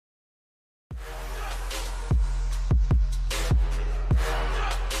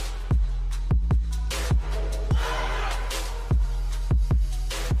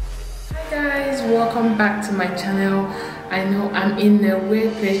welcome back to my channel. I know I'm in a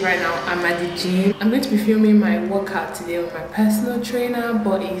weird place right now. I'm at the gym. I'm going to be filming my workout today with my personal trainer,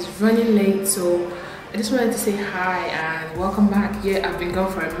 but he's running late, so I just wanted to say hi and welcome back. Yeah, I've been gone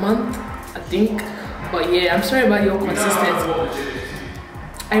for a month, I think, but yeah, I'm sorry about your consistency.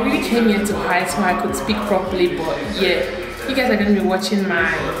 I really came here to hide so I could speak properly, but yeah, you guys are going to be watching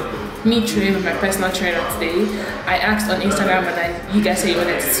me train with my personal trainer today. I asked on Instagram and you guys said you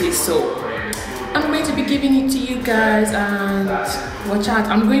wanted to see, so I'm going to be giving it to you guys, and watch out.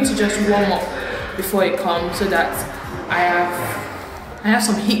 I'm going to just warm up before it comes so that I have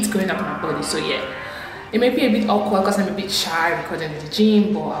some heat going up my body. So yeah, it may be a bit awkward because I'm a bit shy recording in the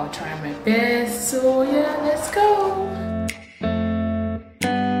gym, but I'll try my best. So yeah, let's go.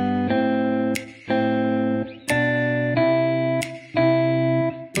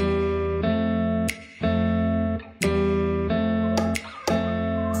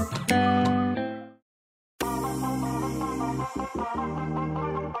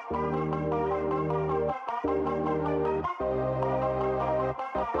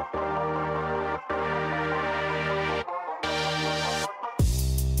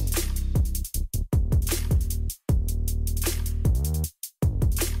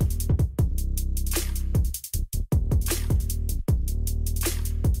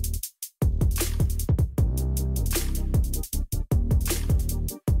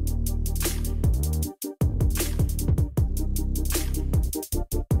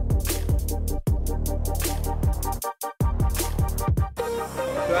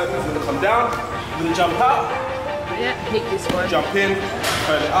 He's going to come down, he's going to jump out. Yeah, hit this one. Jump in,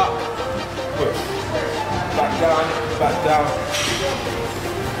 turn it up, push. Back down,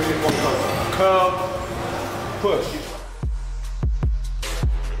 bring it one curl, push.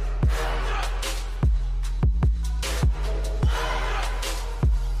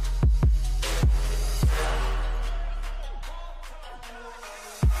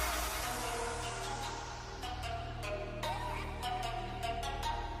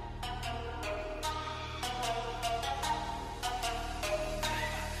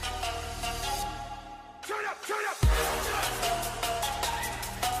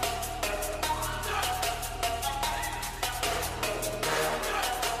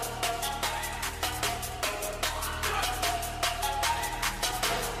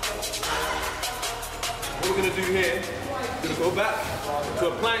 What we're going to do here, we're going to go back to a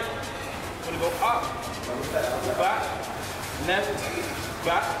plank, we're going to go up, back, left,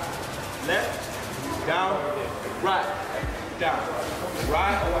 down, right,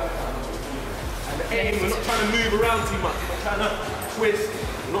 and the aim, we're not trying to move around too much, we're not trying to twist,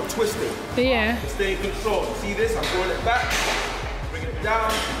 we're not twisting. Yeah. Stay in control. See this? I'm throwing it back, bring it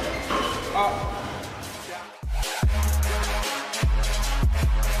down, up.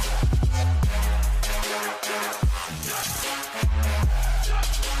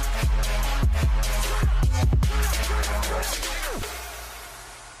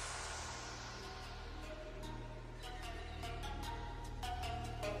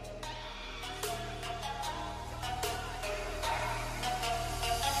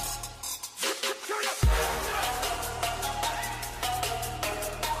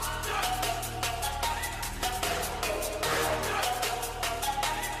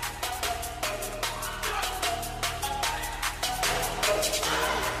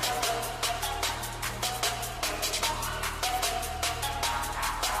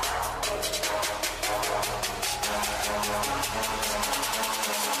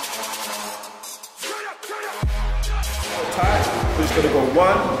 So it's going to go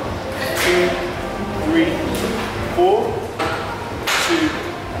 1, 2, 3, 4, 2,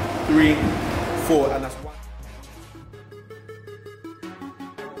 3, 4, and that's 1.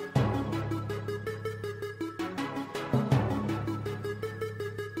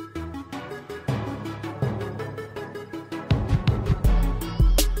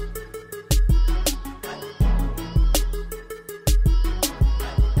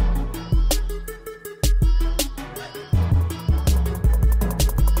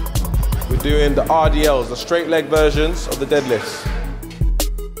 Doing the RDLs, the straight leg versions of the deadlifts.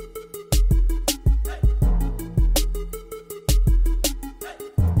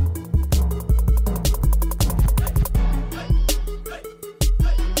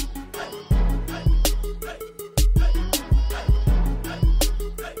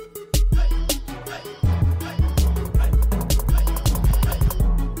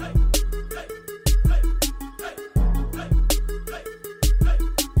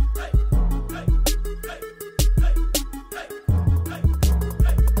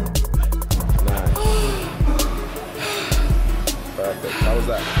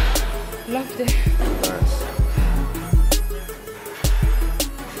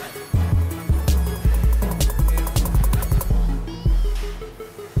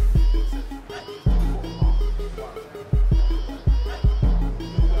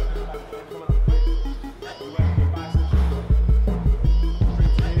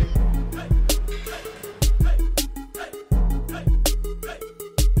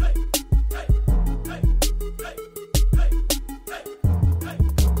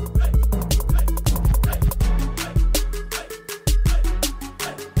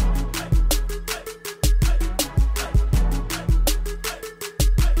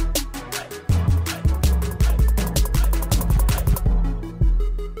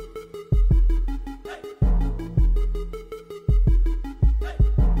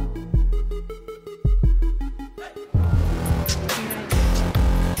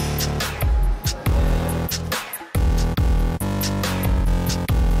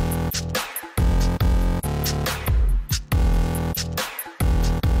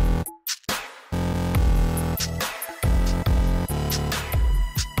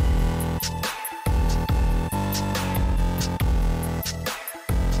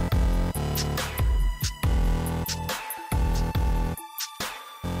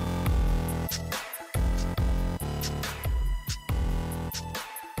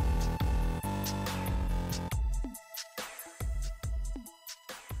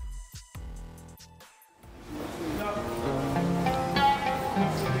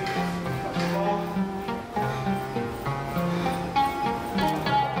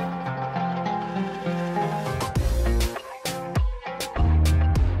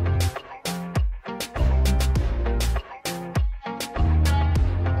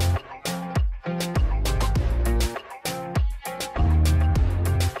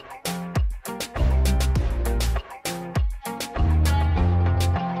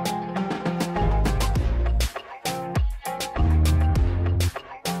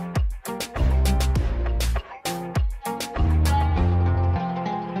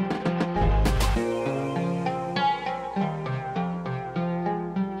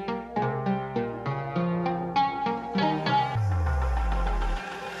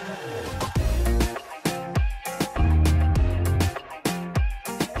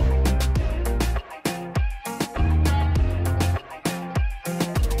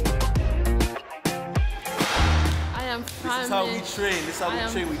 train. This is how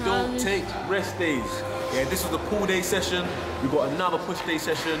we train. We don't take rest days. Yeah, this was the pull day session. We got another push day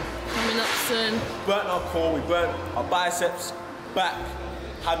session coming up soon. Burnt our core. We burnt our biceps, back,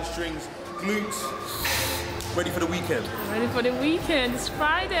 hamstrings, glutes. Ready for the weekend. Ready for the weekend. It's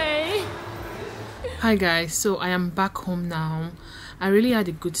Friday. Hi guys, so I am back home now. I really had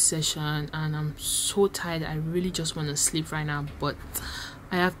a good session and I'm so tired. I really just want to sleep right now, but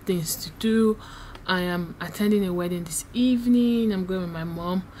I have things to do. I am attending a wedding this evening. I'm going with my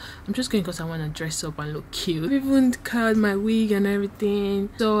mom. I'm just going because I want to dress up and look cute. I've even curled my wig and everything,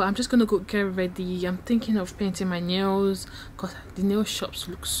 so I'm just gonna go get ready. I'm thinking of painting my nails because the nail shops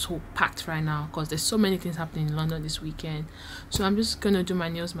look so packed right now because there's so many things happening in London this weekend. So I'm just gonna do my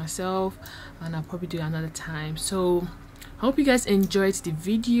nails myself and I'll probably do it another time. So I hope you guys enjoyed the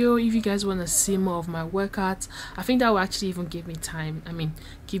video. If you guys want to see more of my workouts, I think that will actually even give me time. I mean,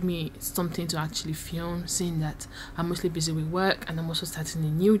 give me something to actually film, seeing that I'm mostly busy with work and I'm also starting a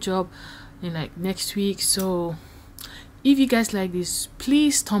new job in like next week. So if you guys like this,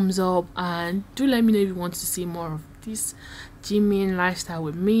 please thumbs up and do let me know if you want to see more of this gymming lifestyle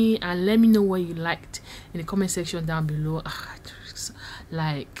with me, and let me know what you liked in the comment section down below.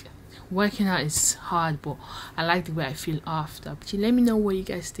 Like, working out is hard, but I like the way I feel after. But let me know what you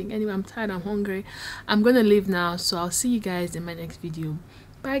guys think. Anyway, I'm tired, I'm hungry. I'm gonna leave now, so I'll see you guys in my next video.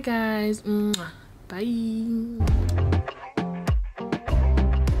 Bye guys. Bye.